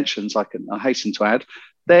and pensions. I hasten to add.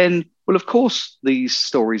 Then, well, of course, these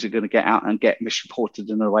stories are going to get out and get misreported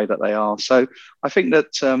in the way that they are. So I think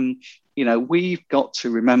that we've got to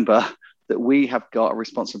remember that we have got a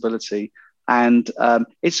responsibility. And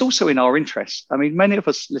it's also in our interest. I mean, many of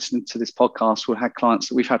us listening to this podcast will have clients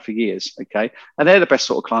that we've had for years, okay? And they're the best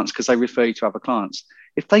sort of clients because they refer you to other clients.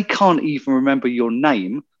 If they can't even remember your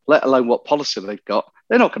name, let alone what policy they've got,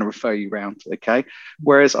 they're not going to refer you around, okay?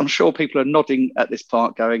 Whereas I'm sure people are nodding at this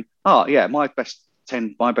part going, oh, yeah, my best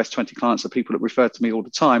 20 clients are people that refer to me all the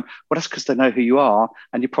time. Well, that's because they know who you are,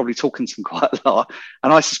 and you're probably talking to them quite a lot.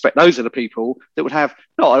 And I suspect those are the people that would have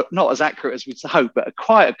not as accurate as we'd hope, but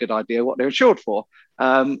quite a good idea what they're insured for.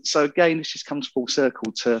 So again, this just comes full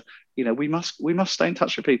circle to, you know, we must stay in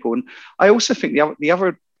touch with people. And I also think the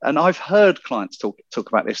other, and I've heard clients talk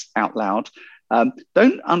about this out loud.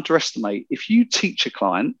 Don't underestimate, if you teach a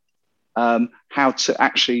client how to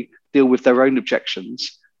actually deal with their own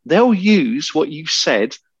objections, they'll use what you've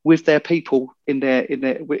said with their people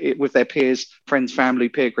with their peers, friends, family,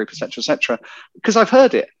 peer group, etc., because I've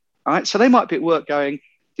heard it. All right, so they might be at work going,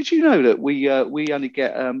 "Did you know that we only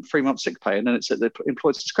get 3 months sick pay, and then it's at the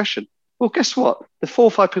employer's discretion?" Well, guess what? The 4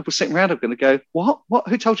 or 5 people sitting around are going to go, "What?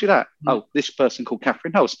 Who told you that?" Mm-hmm. Oh, this person called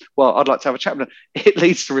Catherine Knowles. Well, I'd like to have a chat with them. It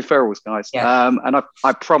leads to referrals, guys, and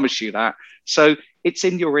I promise you that. So it's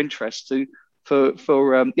in your interest I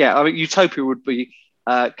mean, utopia would be.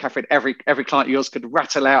 Catherine, every client of yours could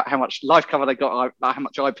rattle out how much life cover they got, how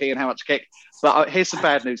much IP and how much kick. But here's some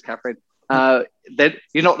bad news, Catherine. Then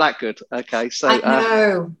you're not that good. Okay, so I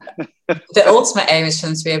know. The ultimate aim is for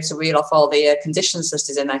them to be able to reel off all the conditions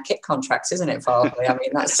listed in their kit contracts, isn't it? Probably. I mean,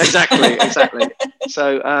 that's exactly.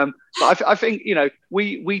 So, but I think, you know,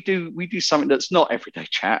 we do something that's not everyday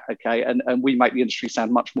chat, okay, and we make the industry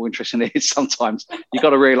sound much more interesting than it is sometimes. You've got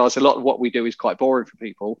to realise a lot of what we do is quite boring for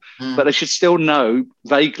people, but they should still know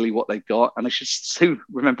vaguely what they've got, and they should still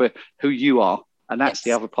remember who you are, and that's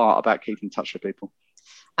the other part about keeping in touch with people.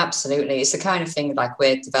 Absolutely. It's the kind of thing like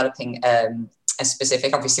we're developing a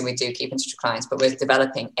specific, obviously we do keep in touch with clients, but we're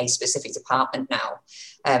developing a specific department now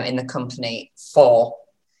in the company for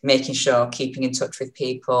making sure, keeping in touch with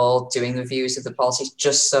people, doing reviews of the policies,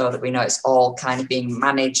 just so that we know it's all kind of being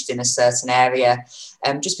managed in a certain area.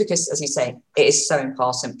 Just because, as you say, it is so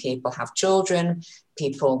important. People have children,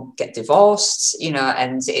 people get divorced, you know,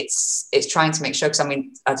 and it's trying to make sure, because I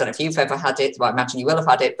mean, I don't know if you've ever had it, well, I imagine you will have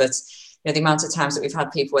had it, but you know, the amount of times that we've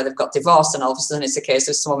had people where they've got divorced and all of a sudden it's a case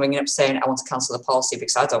of someone ringing up saying, I want to cancel the policy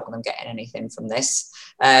because I don't want them getting anything from this.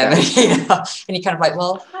 You know, and you're kind of like,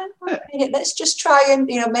 well, let's just try and,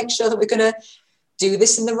 you know, make sure that we're going to do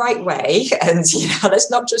this in the right way. And, you know,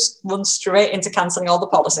 let's not just run straight into cancelling all the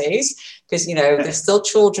policies because, you know, there's still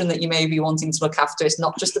children that you may be wanting to look after. It's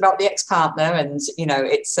not just about the ex-partner. And, you know,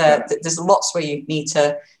 it's there's lots where you need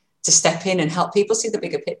to step in and help people see the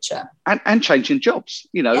bigger picture. And changing jobs.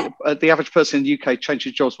 You know, the average person in the UK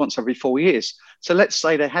changes jobs once every 4 years. So let's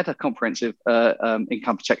say they had a comprehensive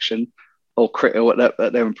income protection or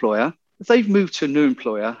at their employer. if they've moved to a new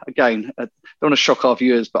employer, again, I don't want to shock our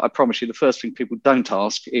viewers, but I promise you the first thing people don't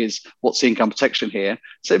ask is, what's the income protection here?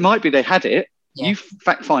 So it might be they had it, you've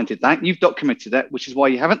fact-finded that, you've documented that, which is why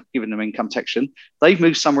you haven't given them income protection. They've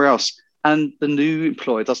moved somewhere else and the new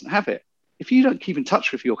employer doesn't have it. If you don't keep in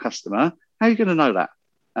touch with your customer, how are you going to know that?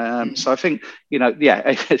 So I think,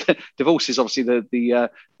 divorce is obviously the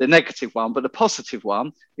negative one, but the positive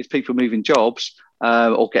one is people moving jobs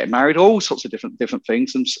or getting married, all sorts of different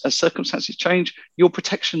things. And as circumstances change, your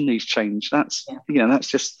protection needs change. That's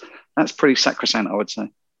pretty sacrosanct, I would say.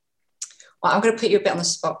 Well, I'm going to put you a bit on the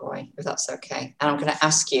spot, Roy, if that's okay. And I'm going to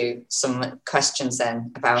ask you some questions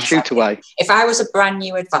then about... Shoot away. If I was a brand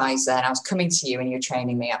new advisor and I was coming to you and you're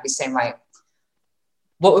training me, I'd be saying, right,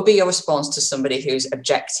 what would be your response to somebody who's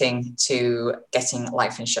objecting to getting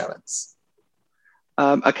life insurance?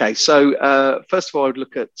 Okay, so first of all, I would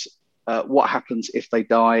look at what happens if they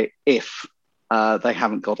die if they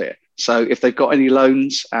haven't got it. So if they've got any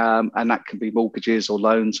loans, and that can be mortgages or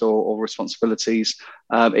loans or responsibilities,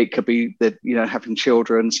 it could be that, having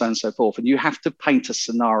children, so on and so forth. And you have to paint a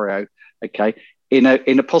scenario, okay, in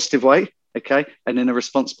a positive way, okay, and in a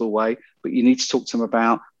responsible way. But you need to talk to them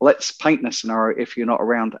about, let's paint a scenario if you're not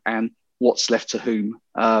around and what's left to whom.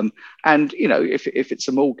 And, if it's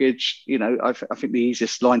a mortgage, I think the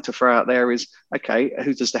easiest line to throw out there is, okay,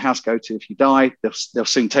 who does the house go to if you die? They'll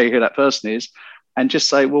soon tell you who that person is. And just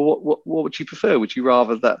say, well, what would you prefer? Would you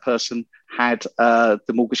rather that person had the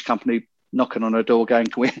mortgage company knocking on her door going,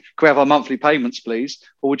 can we have our monthly payments, please?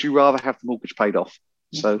 Or would you rather have the mortgage paid off?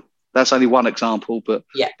 Yeah. So that's only one example, but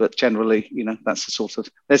generally, that's the sort of,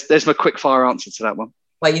 there's my quick fire answer to that one.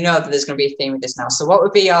 Well, you know that there's going to be a theme with this now. So what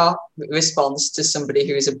would be your response to somebody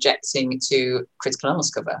who is objecting to critical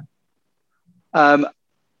illness cover?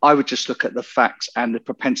 I would just look at the facts and the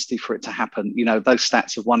propensity for it to happen. Those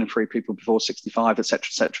stats of 1 in 3 people before 65, et cetera,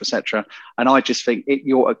 et cetera, et cetera. And I just think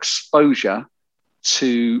your exposure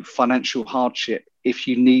to financial hardship, if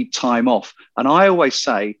you need time off. And I always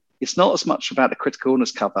say, it's not as much about the critical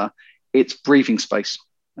illness cover, it's breathing space.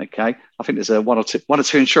 Okay, I think there's one or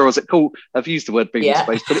two insurers that have used the word breathing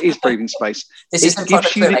space, but it is breathing space. This isn't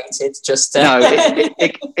product related, just no.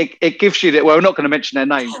 It gives you that. Well, we're not going to mention their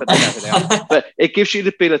name, but they know who they are. But it gives you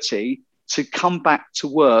the ability to come back to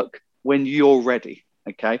work when you're ready.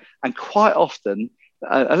 Okay, and quite often,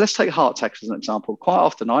 let's take heart attacks as an example. Quite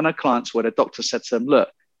often, I know clients where the doctor said to them, "Look,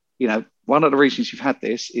 one of the reasons you've had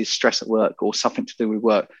this is stress at work or something to do with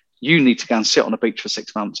work. You need to go and sit on a beach for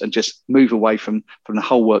 6 months and just move away from the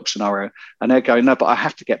whole work scenario." And they're going, no, but I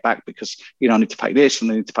have to get back because, I need to pay this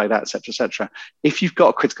and I need to pay that, et cetera, et cetera. If you've got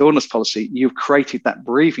a critical illness policy, you've created that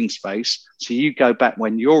breathing space. So you go back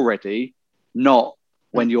when you're ready, not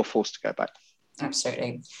when you're forced to go back.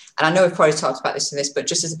 Absolutely. And I know we've probably talked about this in this, but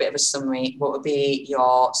just as a bit of a summary, what would be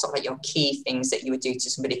your sort of like your key things that you would do to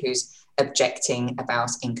somebody who's objecting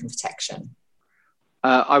about income protection?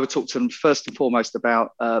 I would talk to them first and foremost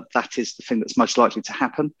about that is the thing that's most likely to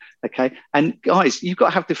happen. Okay. And guys, you've got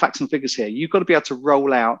to have the facts and figures here. You've got to be able to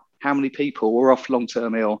roll out how many people were off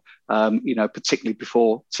long-term ill, particularly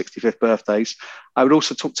before 65th birthdays. I would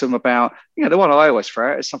also talk to them about, the one I always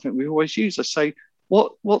throw out is something we always use. I say,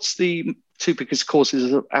 what's the 2 biggest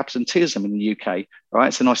causes of absenteeism in the UK? Right.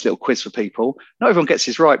 It's a nice little quiz for people. Not everyone gets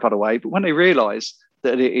this right, by the way, but when they realise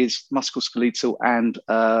that it is musculoskeletal and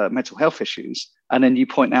mental health issues, and then you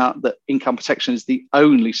point out that income protection is the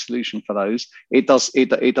only solution for those, it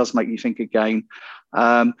does make you think again.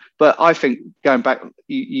 But I think going back,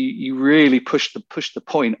 you really push the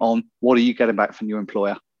point on what are you getting back from your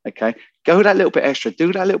employer. Okay, go that little bit extra,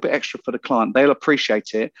 do that little bit extra for the client. They'll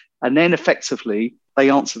appreciate it, and then effectively they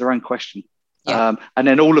answer their own question. Yeah. And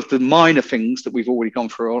then all of the minor things that we've already gone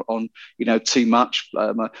through on too much.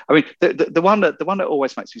 I mean, the one that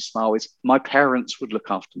always makes me smile is my parents would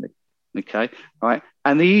look after me. Okay, right.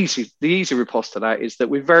 And the easy riposte to that is that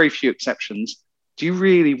with very few exceptions, do you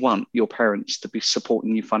really want your parents to be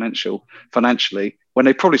supporting you financially when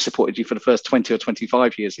they probably supported you for the first 20 or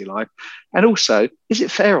 25 years of your life? And also, is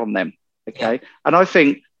it fair on them? Okay, yeah. And I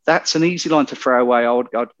think that's an easy line to throw away.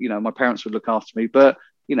 My parents would look after me, but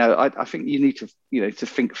I think you need to to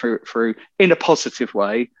think through in a positive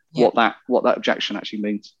way what that objection actually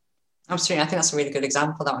means. Absolutely, I think that's a really good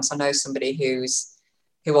example. That one. So I know somebody who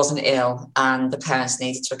wasn't ill, and the parents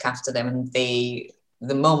needed to look after them, and the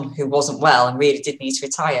mum who wasn't well and really did need to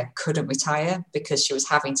retire couldn't retire because she was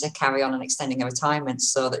having to carry on and extending her retirement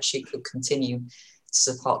so that she could continue to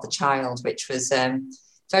support the child, which was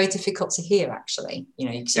very difficult to hear. Actually, you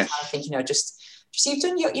kind of think, just you've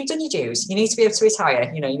done your dues. You need to be able to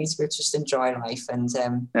retire. You need to be able to just enjoy life. And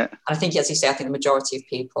I think, as you say, I think the majority of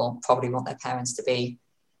people probably want their parents to be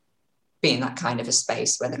be in that kind of a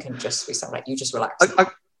space where they can just be sort of like, you just relax.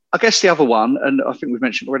 I guess the other one, and I think we've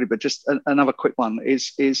mentioned already, but just another quick one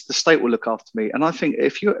is the state will look after me. And I think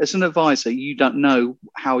if you, as an advisor, you don't know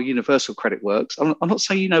how universal credit works, I'm not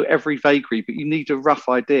saying you know every vagary, but you need a rough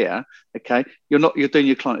idea. Okay, you're doing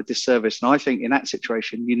your client a disservice. And I think in that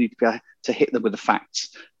situation, you need to be able to hit them with the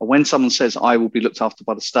facts. And when someone says, "I will be looked after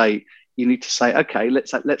by the state," you need to say, "Okay,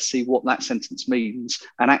 let's see what that sentence means,"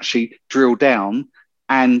 and actually drill down.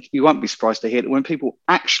 And you won't be surprised to hear that when people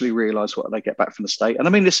actually realise what they get back from the state, and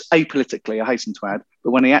I mean this apolitically, I hasten to add,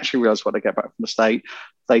 but when they actually realise what they get back from the state,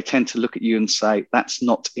 they tend to look at you and say, that's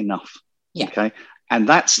not enough. Yeah. Okay. And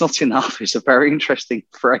that's not enough is a very interesting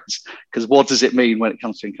phrase, because what does it mean when it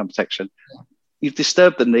comes to income protection? Yeah. You've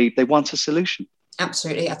disturbed the need. They want a solution.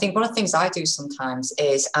 Absolutely. I think one of the things I do sometimes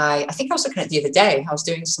is I think I was looking at it the other day. I was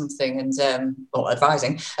doing something and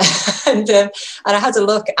advising, and I had a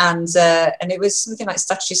look, and it was something like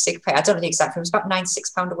statutory sick pay. I don't know the exact. It was about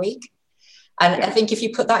 £96 a week. And yeah. I think if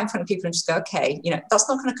you put that in front of people and just go, okay, that's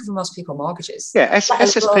not going to cover most people's mortgages. Yeah,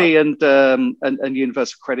 SSP and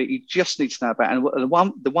universal credit, you just need to know about. And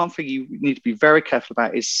the one thing you need to be very careful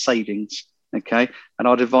about is savings. Okay, and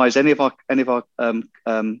I'd advise any of our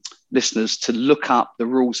listeners to look up the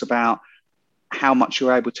rules about how much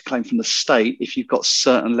you're able to claim from the state if you've got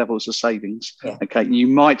certain levels of savings. Yeah. Okay, you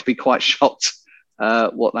might be quite shocked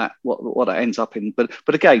what that ends up in. But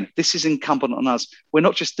again, this is incumbent on us. We're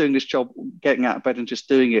not just doing this job, getting out of bed and just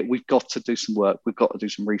doing it. We've got to do some work. We've got to do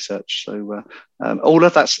some research. So all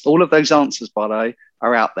of those answers, by the way,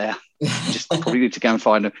 are out there. You just probably need to go and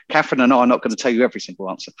find them. Catherine and I are not going to tell you every single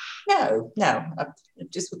answer. No.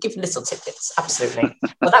 Just give little tidbits. Absolutely.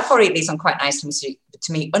 Well, that probably leads on quite nicely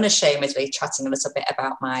to me unashamedly chatting a little bit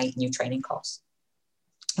about my new training course.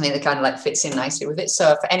 I think it kind of like fits in nicely with it.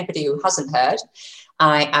 So for anybody who hasn't heard,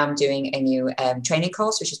 I am doing a new training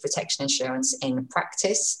course, which is Protection Insurance in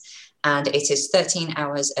Practice. And it is 13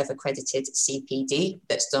 hours of accredited CPD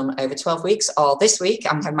that's done over 12 weeks. Or this week,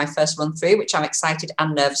 I'm having my first run through, which I'm excited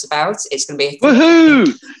and nervous about. It's going to be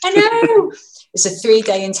woohoo! I know! It's a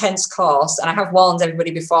 3-day intense course. And I have warned everybody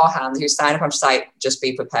beforehand who sign up. I'm just like, just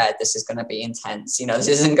be prepared. This is going to be intense.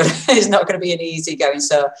 It's not going to be an easy going.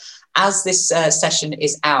 So as this session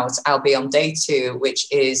is out, I'll be on day 2,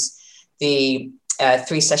 which is the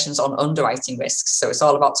 3 sessions on underwriting risks. So it's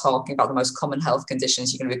all about talking about the most common health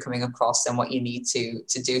conditions you're going to be coming across and what you need to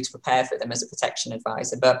do to prepare for them as a protection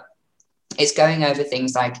advisor. But it's going over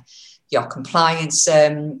things like your compliance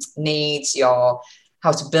needs,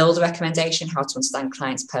 how to build a recommendation, how to understand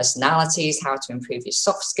clients' personalities, how to improve your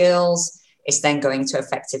soft skills. It's then going to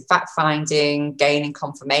effective fact finding, gaining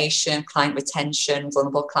confirmation, client retention,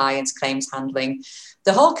 vulnerable clients, claims handling,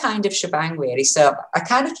 the whole kind of shebang, really. So I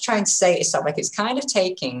kind of trying to say it's sort of like it's kind of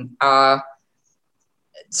taking our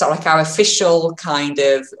official kind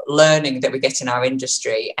of learning that we get in our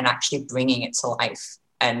industry and actually bringing it to life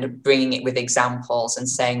and bringing it with examples and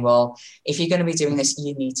saying, well, if you're going to be doing this,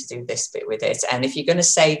 you need to do this bit with it. And if you're going to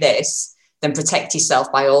say this, then protect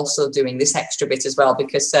yourself by also doing this extra bit as well,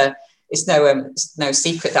 because it's no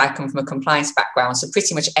secret that I come from a compliance background. So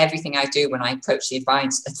pretty much everything I do when I approach the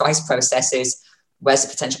advice process is, where's the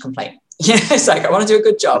potential complaint? It's like, I want to do a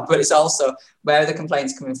good job, but it's also, where are the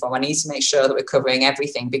complaints coming from? I need to make sure that we're covering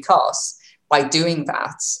everything, because by doing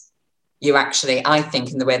that, you actually, I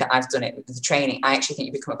think in the way that I've done it with the training, I actually think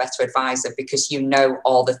you become a better advisor because you know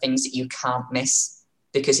all the things that you can't miss,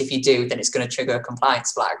 because if you do, then it's going to trigger a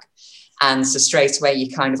compliance flag. And so straight away,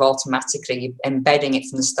 you kind of automatically embedding it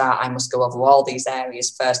from the start. I must go over all these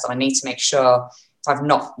areas first, and I need to make sure if I've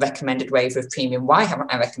not recommended waiver of premium, why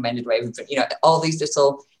haven't I recommended waiver? All these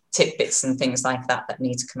little tidbits and things like that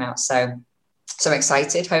need to come out. So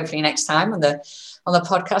excited. Hopefully next time on the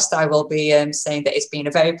podcast, I will be saying that it's been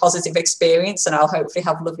a very positive experience, and I'll hopefully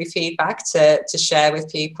have lovely feedback to share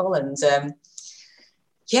with people. And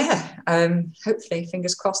hopefully,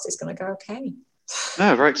 fingers crossed, it's going to go okay.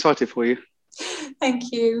 No, very excited for you.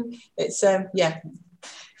 Thank you. It's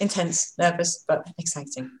intense, nervous, but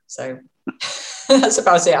exciting. So that's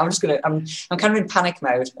about it. I'm kind of in panic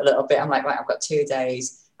mode a little bit. I'm like, right, I've got 2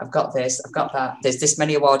 days. I've got this, I've got that. There's this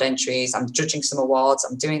many award entries. I'm judging some awards.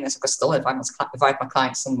 I'm doing this. I've got to still invite my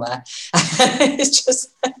clients somewhere. It's just,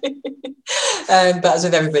 but as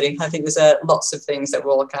with everybody, I think there's lots of things that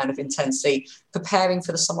we're all kind of intensely preparing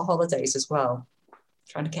for the summer holidays as well.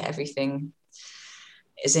 Trying to get everything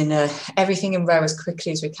in row as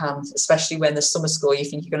quickly as we can, especially when the summer school you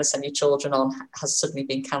think you're going to send your children on has suddenly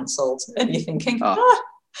been cancelled, and you're thinking,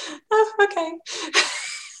 okay.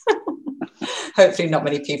 Hopefully not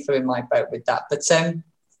many people are in my boat with that. But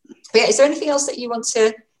yeah, is there anything else that you want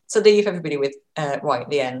to leave everybody with right at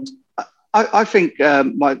the end? I think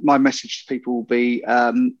my message to people will be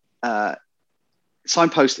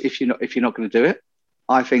signpost if you're not going to do it.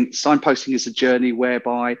 I think signposting is a journey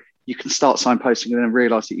whereby you can start signposting and then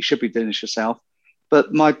realise that you should be doing this yourself.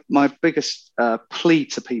 But my biggest plea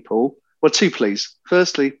to people, well, two pleas.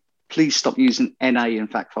 Firstly, please stop using NA in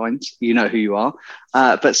fact finds. You know who you are.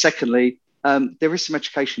 But secondly, there is some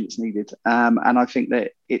education that's needed, and I think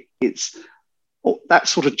that it's that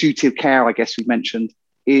sort of duty of care, I guess we mentioned,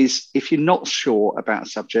 is if you're not sure about a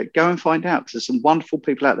subject, go and find out, because there's some wonderful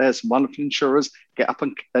people out there, some wonderful insurers. Get up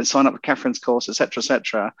and sign up with Catherine's course,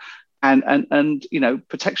 etc. And you know,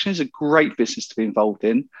 protection is a great business to be involved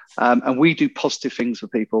in, and we do positive things for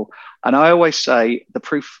people. And I always say the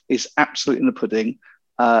proof is absolutely in the pudding.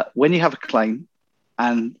 When you have a claim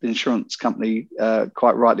and the insurance company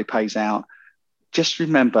quite rightly pays out, just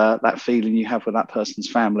remember that feeling you have with that person's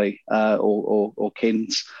family or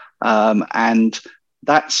kins, and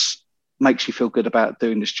that's makes you feel good about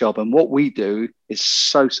doing this job. And what we do is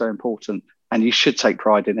so important, and you should take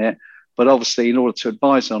pride in it. But obviously, in order to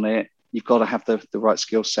advise on it, you've got to have the right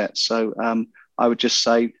skill set. So I would just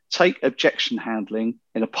say take objection handling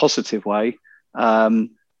in a positive way,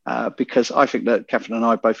 because I think that Catherine and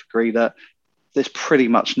I both agree that there's pretty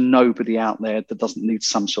much nobody out there that doesn't need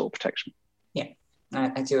some sort of protection. Yeah,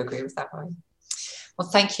 I do agree with that one. Well,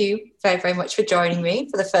 thank you very, very much for joining me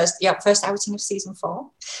for the first outing of season 4.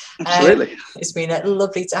 Absolutely. It's been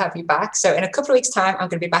lovely to have you back. So in a couple of weeks' time, I'm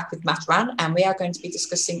going to be back with Matt Rann, and we are going to be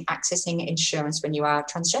discussing accessing insurance when you are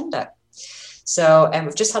transgender. So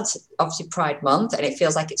we've just had, obviously, Pride Month, and it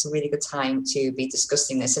feels like it's a really good time to be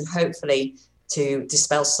discussing this and hopefully to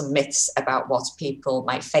dispel some myths about what people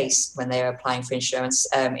might face when they're applying for insurance,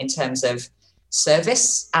 in terms of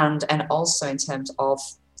service and also in terms of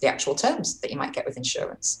the actual terms that you might get with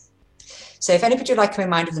insurance. So if anybody would like a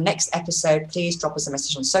reminder of the next episode, please drop us a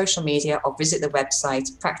message on social media or visit the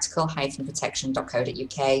website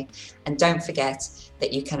practical-protection.co.uk. And don't forget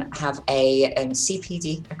that you can have a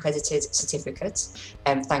CPD accredited certificate,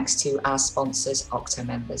 thanks to our sponsors, Octo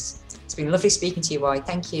members. It's been lovely speaking to you, Roy.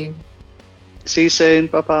 Thank you. See you soon.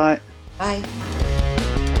 Bye-bye. Bye.